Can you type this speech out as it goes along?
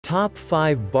Top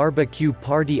 5 Barbecue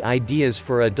Party Ideas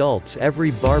for Adults.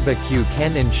 Every barbecue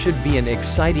can and should be an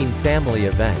exciting family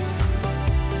event.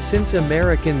 Since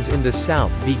Americans in the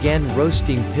South began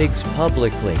roasting pigs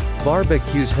publicly,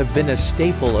 barbecues have been a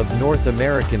staple of North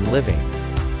American living.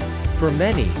 For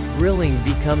many, grilling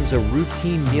becomes a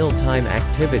routine mealtime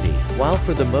activity, while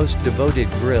for the most devoted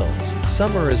grills,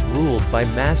 summer is ruled by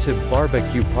massive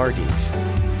barbecue parties.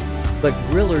 But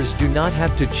grillers do not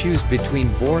have to choose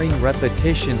between boring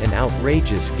repetition and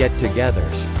outrageous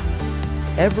get-togethers.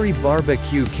 Every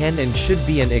barbecue can and should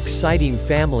be an exciting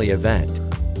family event.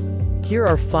 Here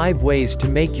are 5 ways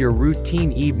to make your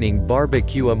routine evening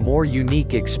barbecue a more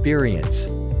unique experience.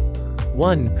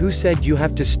 1. Who said you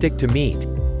have to stick to meat?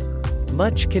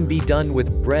 Much can be done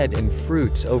with bread and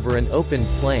fruits over an open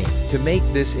flame. To make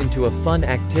this into a fun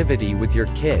activity with your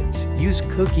kids, use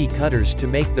cookie cutters to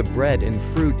make the bread and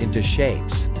fruit into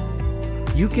shapes.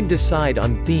 You can decide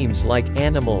on themes like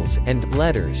animals and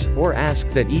letters, or ask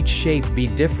that each shape be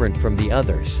different from the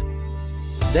others.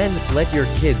 Then, let your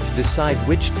kids decide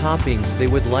which toppings they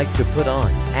would like to put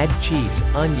on. Add cheese,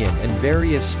 onion and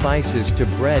various spices to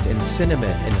bread and cinnamon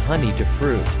and honey to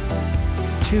fruit.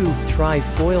 2. Try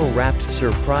foil-wrapped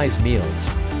surprise meals.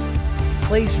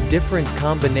 Place different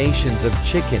combinations of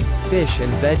chicken, fish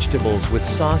and vegetables with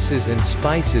sauces and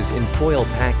spices in foil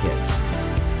packets.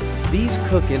 These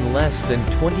cook in less than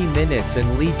 20 minutes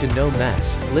and lead to no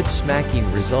mess, lip-smacking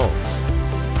results.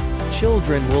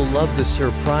 Children will love the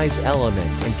surprise element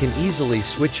and can easily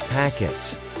switch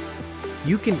packets.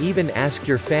 You can even ask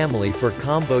your family for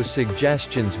combo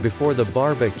suggestions before the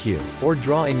barbecue, or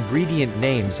draw ingredient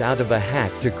names out of a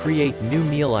hat to create new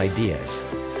meal ideas.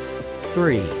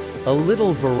 3. A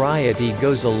little variety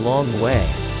goes a long way.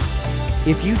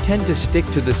 If you tend to stick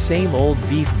to the same old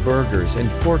beef burgers and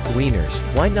pork wieners,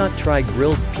 why not try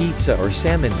grilled pizza or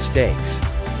salmon steaks?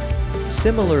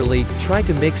 Similarly, try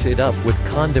to mix it up with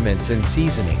condiments and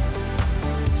seasoning.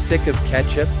 Sick of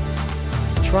ketchup?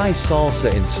 Try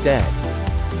salsa instead.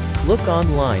 Look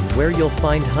online where you'll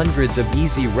find hundreds of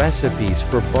easy recipes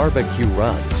for barbecue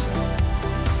rubs.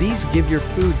 These give your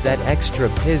food that extra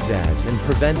pizzazz and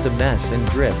prevent the mess and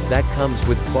drip that comes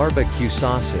with barbecue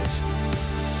sauces.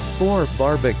 4.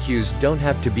 Barbecues don't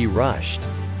have to be rushed.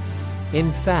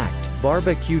 In fact,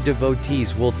 barbecue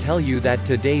devotees will tell you that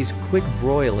today's quick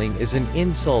broiling is an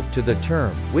insult to the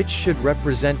term, which should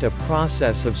represent a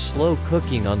process of slow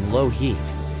cooking on low heat.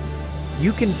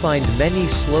 You can find many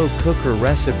slow cooker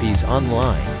recipes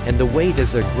online, and the wait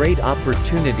is a great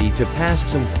opportunity to pass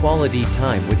some quality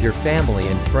time with your family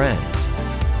and friends.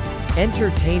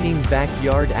 Entertaining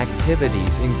backyard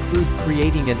activities include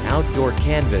creating an outdoor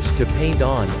canvas to paint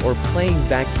on or playing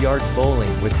backyard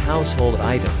bowling with household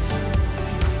items.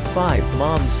 5.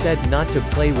 Mom said not to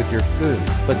play with your food,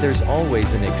 but there's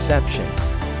always an exception.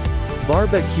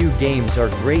 Barbecue games are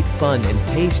great fun and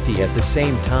tasty at the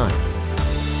same time.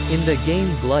 In the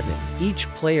game Glutton, each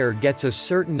player gets a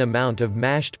certain amount of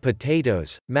mashed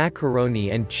potatoes,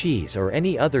 macaroni and cheese or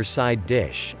any other side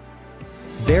dish.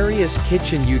 Various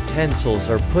kitchen utensils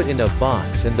are put in a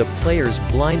box and the players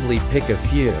blindly pick a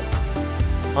few.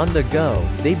 On the go,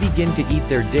 they begin to eat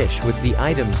their dish with the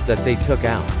items that they took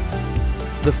out.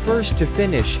 The first to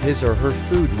finish his or her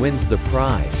food wins the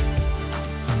prize.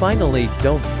 Finally,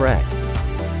 don't fret.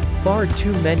 Far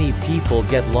too many people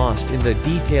get lost in the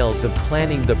details of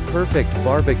planning the perfect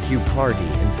barbecue party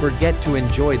and forget to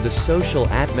enjoy the social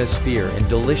atmosphere and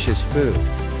delicious food.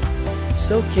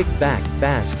 So kick back,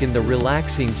 bask in the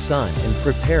relaxing sun and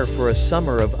prepare for a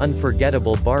summer of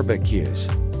unforgettable barbecues.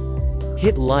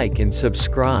 Hit like and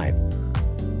subscribe.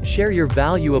 Share your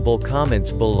valuable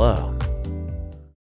comments below.